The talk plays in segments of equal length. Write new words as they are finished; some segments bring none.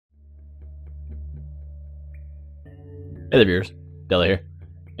Hey there viewers, Deli here,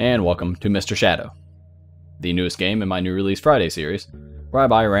 and welcome to Mr. Shadow, the newest game in my new release Friday series, where I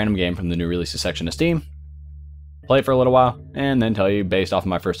buy a random game from the new releases section of Steam, play it for a little while, and then tell you based off of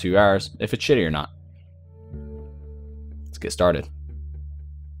my first 2 hours if it's shitty or not. Let's get started.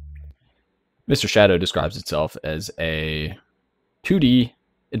 Mr. Shadow describes itself as a 2D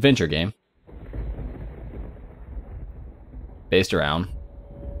adventure game based around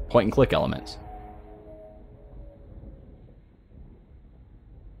point and click elements.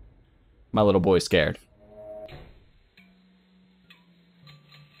 My little boy's scared.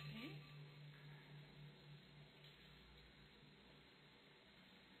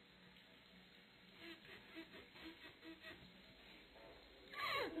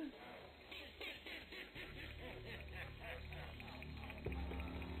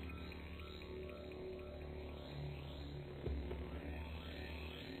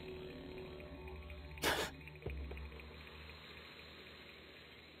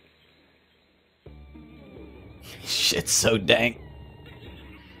 Shit's so dank.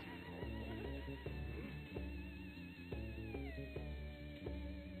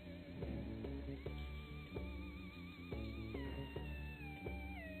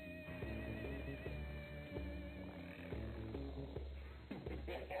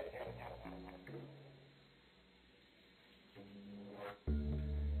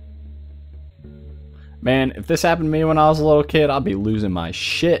 Man, if this happened to me when I was a little kid, I'd be losing my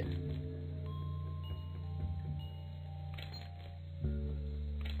shit.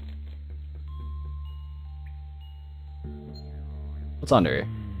 What's under here?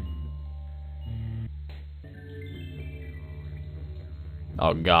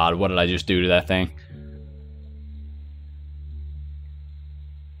 Oh god, what did I just do to that thing?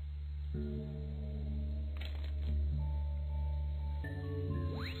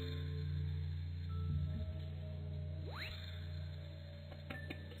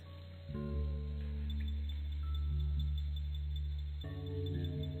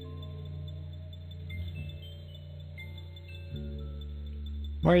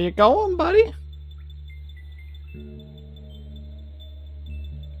 Where you going, buddy?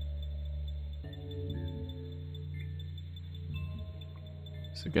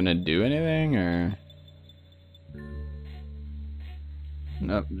 Is it gonna do anything, or?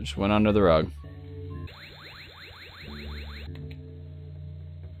 Nope, just went under the rug.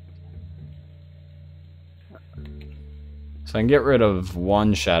 So I can get rid of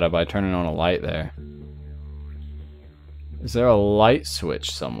one shadow by turning on a light there. Is there a light switch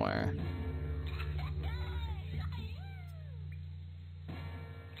somewhere?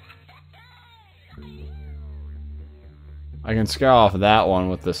 I can scare off that one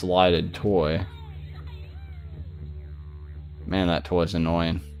with this lighted toy. Man, that toy's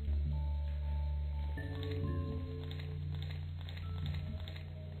annoying.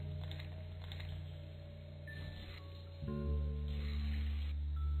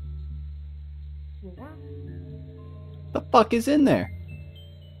 The fuck is in there?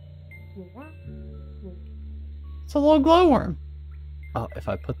 It's a little glowworm. Oh, if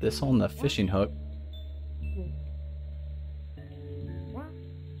I put this on the fishing hook.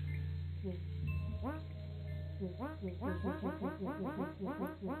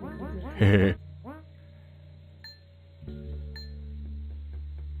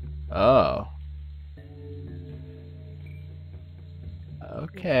 Oh.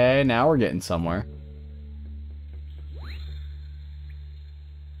 Okay, now we're getting somewhere.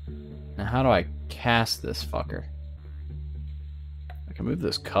 Now how do I cast this fucker? I can move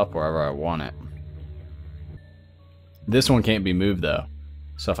this cup wherever I want it. This one can't be moved though.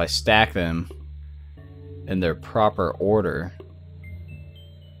 So if I stack them in their proper order,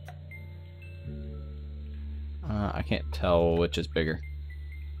 I can't tell which is bigger.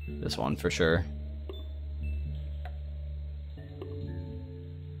 This one for sure.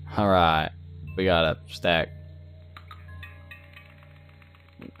 Alright, we got a stack.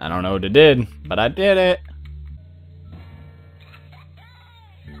 I don't know what it did, but I did it.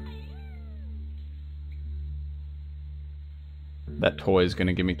 That toy is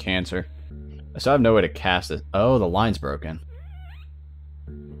gonna give me cancer. I still have no way to cast it. Oh, the line's broken.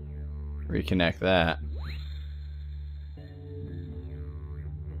 Reconnect that.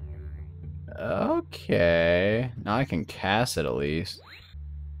 Okay. Now I can cast it at least.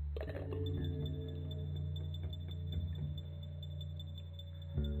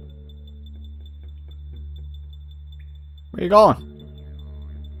 Where you going?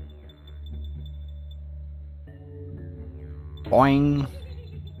 Boing.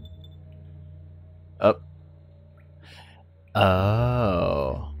 Up.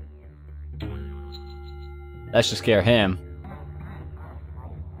 Oh. That should scare him.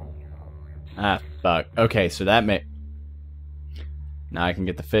 Ah, fuck. Okay, so that may... Now I can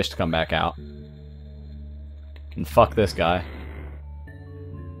get the fish to come back out. And fuck this guy.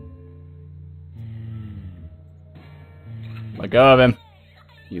 Let go of him.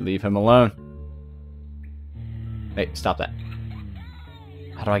 You leave him alone. Hey, stop that.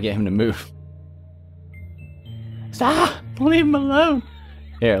 How do I get him to move? Stop! Leave him alone!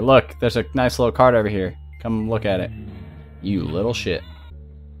 Here, look. There's a nice little card over here. Come look at it. You little shit.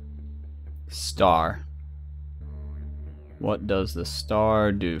 Star. What does the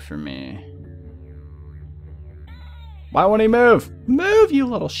star do for me? Why won't he move? Move, you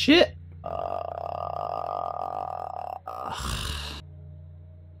little shit!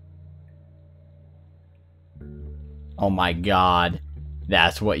 Oh my god.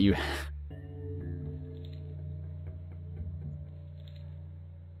 That's what you...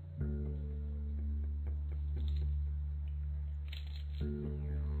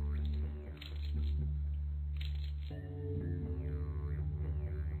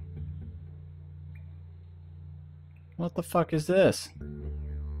 What the fuck is this?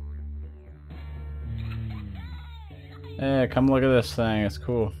 Hey, come look at this thing. It's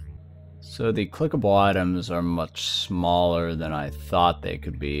cool. So the clickable items are much smaller than I thought they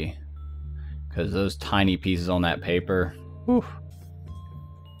could be. Because those tiny pieces on that paper... Whew.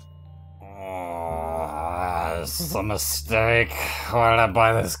 This is a mistake. Why did I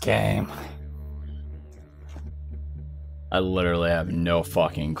buy this game? I literally have no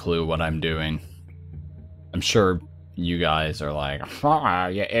fucking clue what I'm doing. I'm sure you guys are like, ah,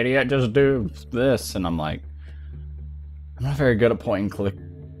 you idiot, just do this. And I'm like, I'm not very good at point and click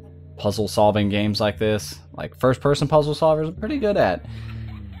puzzle solving games like this. Like first person puzzle solvers I'm pretty good at.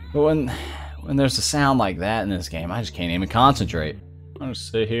 But when there's a sound like that in this game, I just can't even concentrate. I'll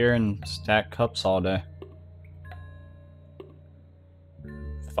just sit here and stack cups all day.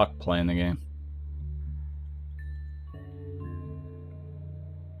 Fuck playing the game.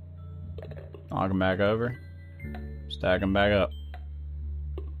 Knock them back over. Stack them back up.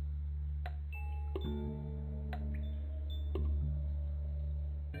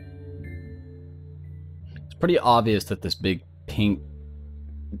 It's pretty obvious that this big pink,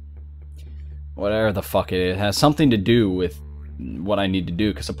 whatever the fuck it is, has something to do with what I need to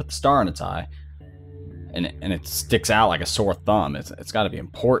do, because I put the star in its eye. And it sticks out like a sore thumb. It's got to be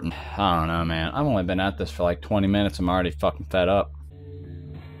important. I don't know, man. I've only been at this for like 20 minutes. I'm already fucking fed up.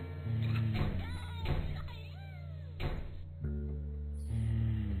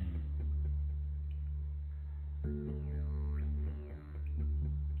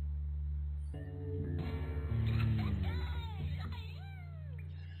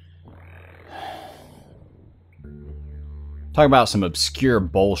 Talk about some obscure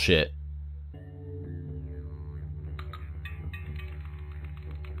bullshit.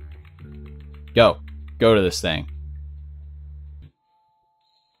 Go to this thing.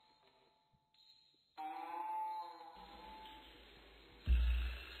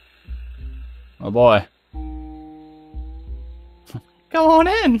 Oh boy. Go on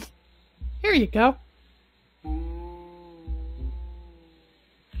in. Here you go.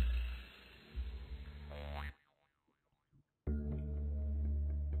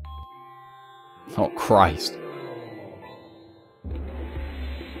 Oh Christ.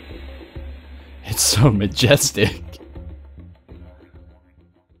 It's so majestic.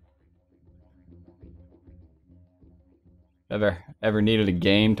 Ever needed a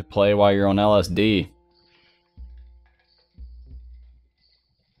game to play while you're on LSD?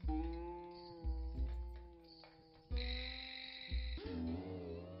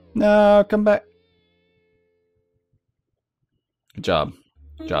 No, come back. Good job.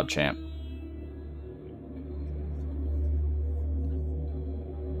 Good job, champ.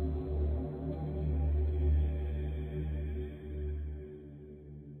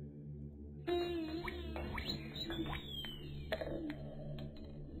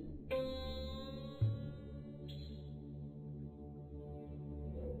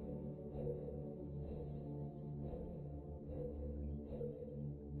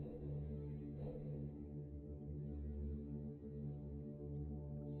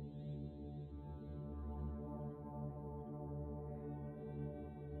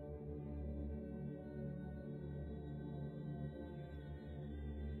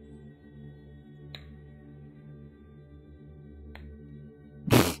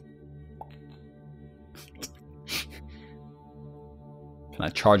 Can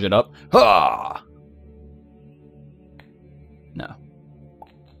I charge it up? Ha! No.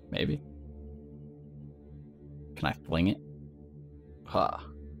 Maybe. Can I fling it? Ha.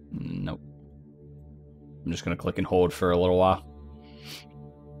 Nope. I'm just gonna click and hold for a little while.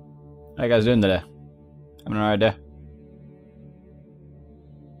 How you guys doing today? Having an alright day?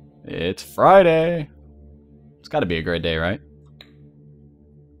 It's Friday. It's gotta be a great day, right?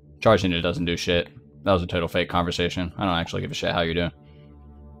 Charging it doesn't do shit. That was a total fake conversation. I don't actually give a shit how you're doing.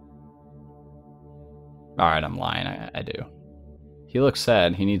 Alright, I'm lying. I do. He looks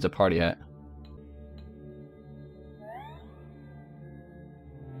sad. He needs a party hat.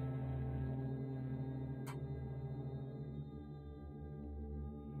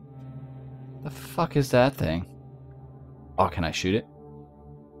 The fuck is that thing? Oh, can I shoot it?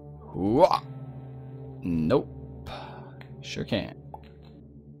 Whoa. Nope. Sure can't.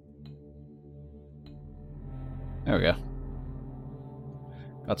 There we go.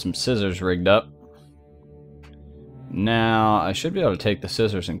 Got some scissors rigged up. Now, I should be able to take the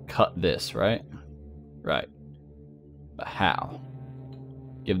scissors and cut this, right? Right. But how?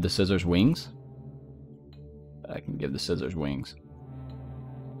 Give the scissors wings? I can give the scissors wings.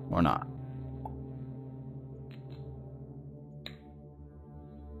 Or not.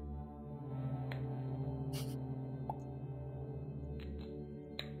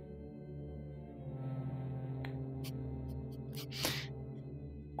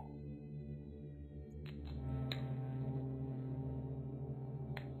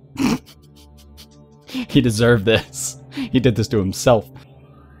 He deserved this. He did this to himself.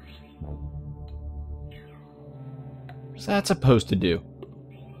 What's that supposed to do?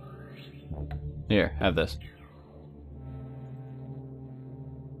 Here, have this.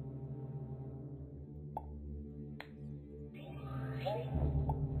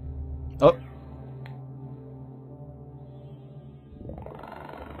 Oh.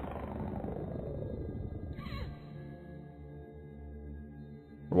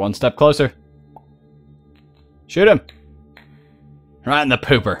 We're one step closer. Shoot him! Right in the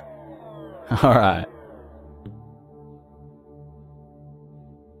pooper. Alright.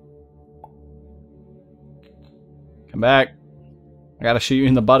 Come back. I gotta shoot you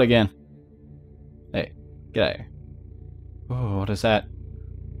in the butt again. Hey, get out of here. Oh, what is that?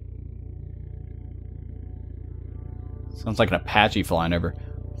 Sounds like an Apache flying over.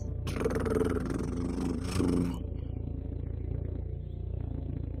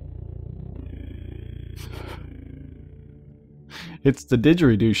 It's the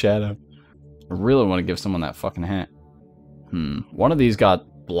didgeridoo shadow. I really want to give someone that fucking hat. One of these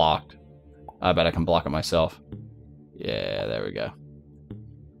got blocked. I bet I can block it myself. Yeah, there we go.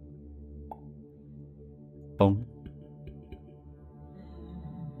 Boom.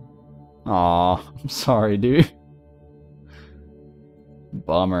 Aw, I'm sorry, dude.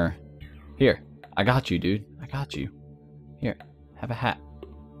 Bummer. Here, I got you, dude. I got you. Here, have a hat.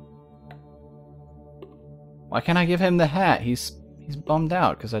 Why can't I give him the hat? He's bummed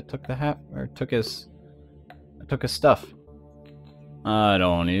out because I took the hat, or took his stuff. I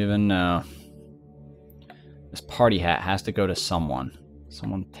don't even know. This party hat has to go to someone.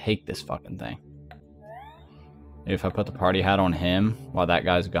 Someone take this fucking thing. Maybe if I put the party hat on him while that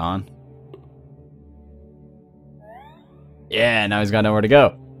guy's gone. Yeah, now he's got nowhere to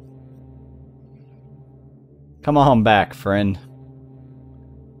go. Come on back, friend.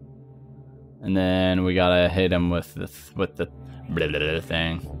 And then we gotta hit him with the blah, blah, blah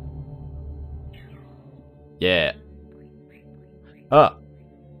thing. Yeah. Oh.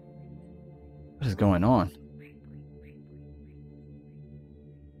 What is going on?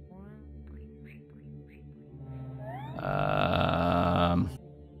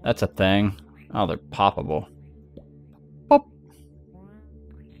 That's a thing. Oh, they're poppable. Pop.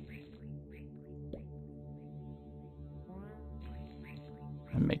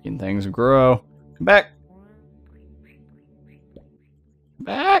 I'm making things grow. Come back.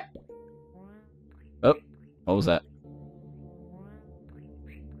 Back. Oh, what was that?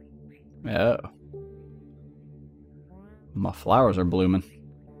 Oh. My flowers are blooming.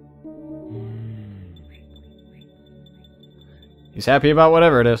 He's happy about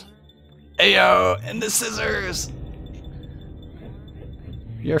whatever it is. Ayo, and the scissors!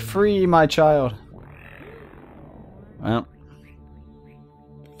 You're free, my child. Well,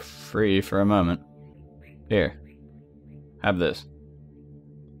 free for a moment. Here, have this.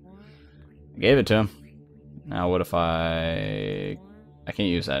 I gave it to him. Now what if I can't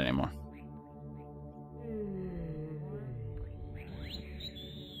use that anymore.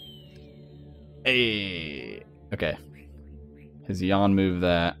 Hey, okay. His yawn move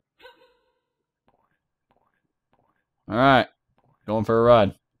that. Alright. Going for a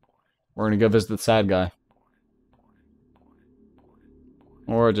ride. We're gonna go visit the sad guy.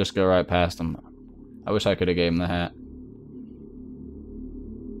 Or just go right past him. I wish I could have gave him the hat.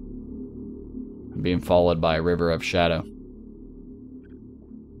 being followed by a river of shadow.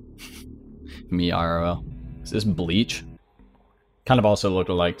 Me IRL. Is this Bleach? Kind of also look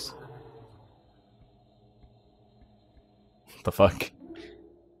alike. What the fuck?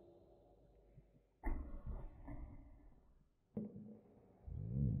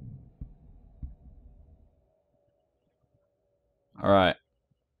 Alright.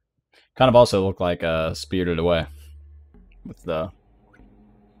 Kind of also look like Spirited Away. With the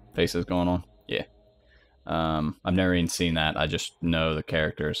faces going on. Yeah. I've never even seen that. I just know the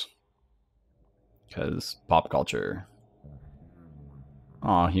characters. Because pop culture.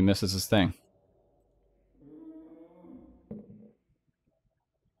 Aw, he misses his thing.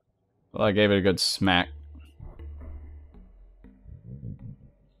 Well, I gave it a good smack.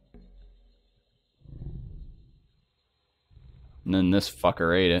 And then this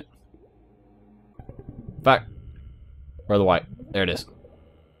fucker ate it. Fuck. Where's the white? There it is.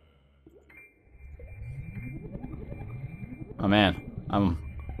 Oh man,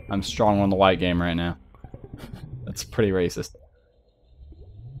 I'm strong on the white game right now. That's pretty racist.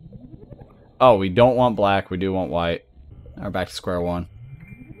 Oh, we don't want black, we do want white. Now we're back to square one.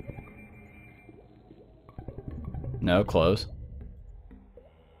 No, close.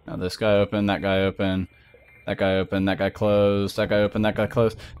 Now this guy open, that guy open, that guy open, that guy closed, that guy open, that guy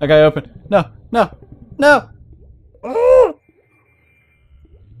closed, that guy open. No, no, no! Oh!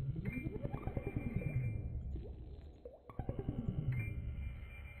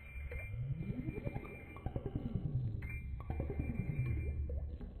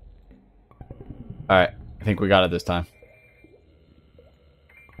 Alright, I think we got it this time.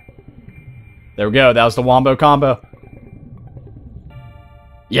 There we go, that was the wombo combo.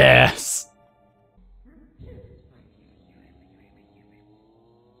 Yes!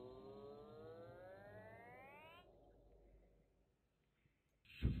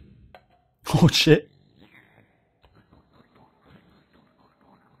 Oh shit.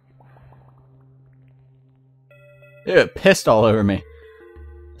 Dude, it pissed all over me.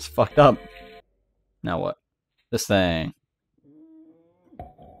 It's fucked up. Now what? This thing.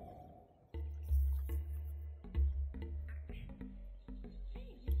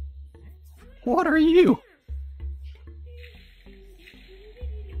 What are you?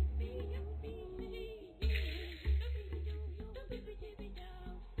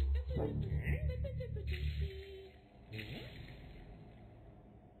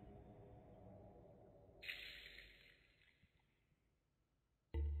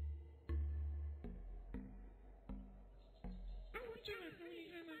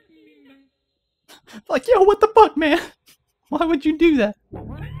 Like, yo, what the fuck, man? Why would you do that?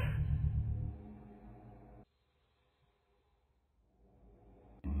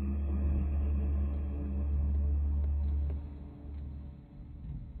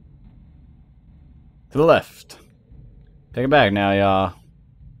 To the left. Take it back now, y'all.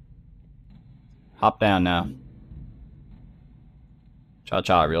 Hop down now.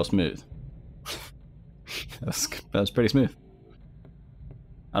 Cha-cha, real smooth. that was pretty smooth.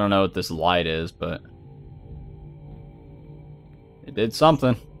 I don't know what this light is, but it did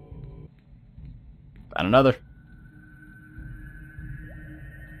something. Found another.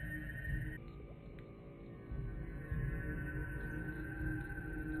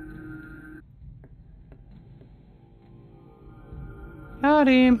 Got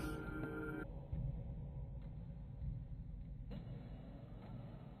him.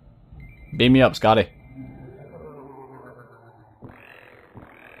 Beam me up, Scotty.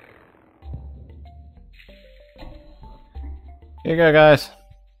 Here you go, guys.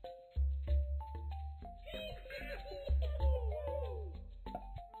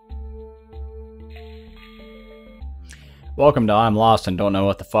 Welcome to I'm Lost and Don't Know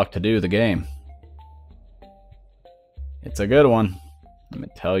What the Fuck to Do the game. It's a good one. Let me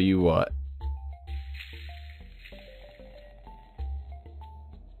tell you what.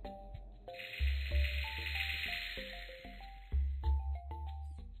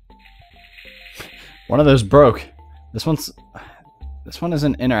 One of those broke. This one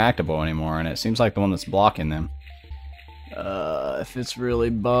isn't interactable anymore, and it seems like the one that's blocking them. If it's really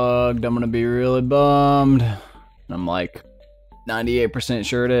bugged, I'm gonna be really bummed. I'm like 98%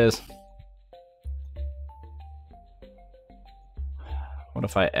 sure it is. What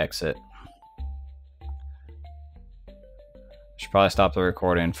if I exit? Should probably stop the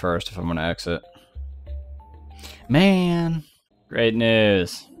recording first if I'm gonna exit. Man, great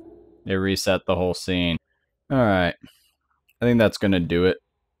news. It reset the whole scene. Alright. I think that's gonna do it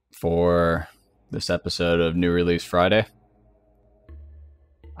for this episode of New Release Friday.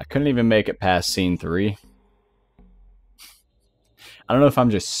 I couldn't even make it past scene 3. I don't know if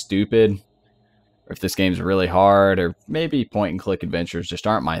I'm just stupid or if this game's really hard, or maybe point-and-click adventures just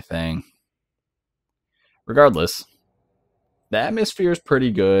aren't my thing. Regardless, the atmosphere is pretty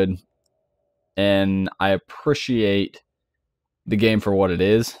good, and I appreciate the game for what it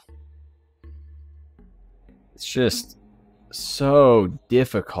is. It's just so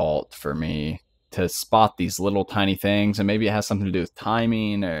difficult for me to spot these little tiny things, and maybe it has something to do with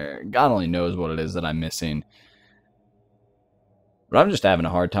timing, or God only knows what it is that I'm missing. But I'm just having a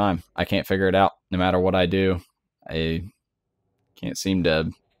hard time. I can't figure it out. No matter what I do, I can't seem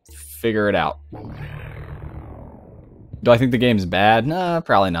to figure it out. Do I think the game's bad? Nah,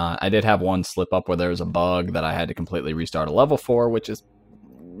 probably not. I did have one slip up where there was a bug that I had to completely restart a level for, which is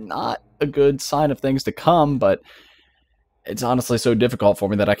not a good sign of things to come, but it's honestly so difficult for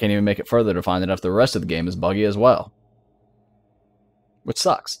me that I can't even make it further to find out if the rest of the game is buggy as well. Which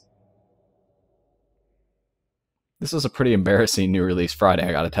sucks. This is a pretty embarrassing new release Friday,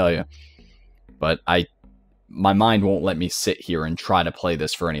 I gotta tell you. But my mind won't let me sit here and try to play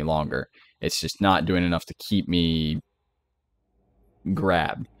this for any longer. It's just not doing enough to keep me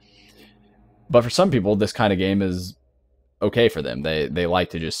grabbed. But for some people, this kind of game is okay for them. They like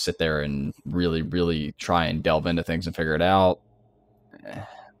to just sit there and really, really try and delve into things and figure it out.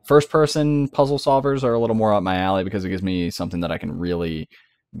 First-person puzzle solvers are a little more up my alley because it gives me something that I can really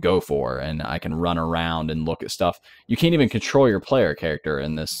go for, and I can run around and look at stuff. You can't even control your player character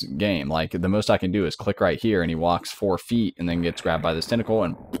in this game. Like, the most I can do is click right here, and he walks 4 feet and then gets grabbed by this tentacle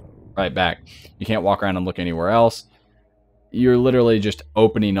and right back. You can't walk around and look anywhere else. You're literally just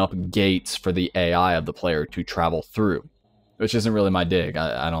opening up gates for the AI of the player to travel through, which isn't really my dig.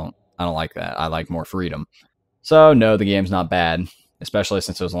 I don't like that. I like more freedom. So no, the game's not bad, especially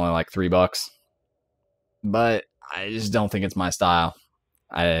since it was only like $3. But I just don't think it's my style.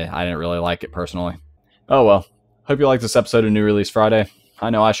 I didn't really like it personally. Oh well. Hope you liked this episode of New Release Friday. I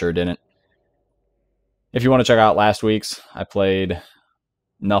know I sure didn't. If you want to check out last week's, I played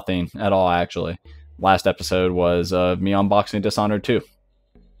nothing at all, actually. Last episode was me unboxing Dishonored 2.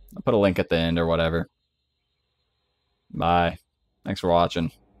 I'll put a link at the end or whatever. Bye. Thanks for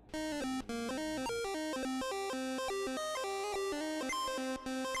watching.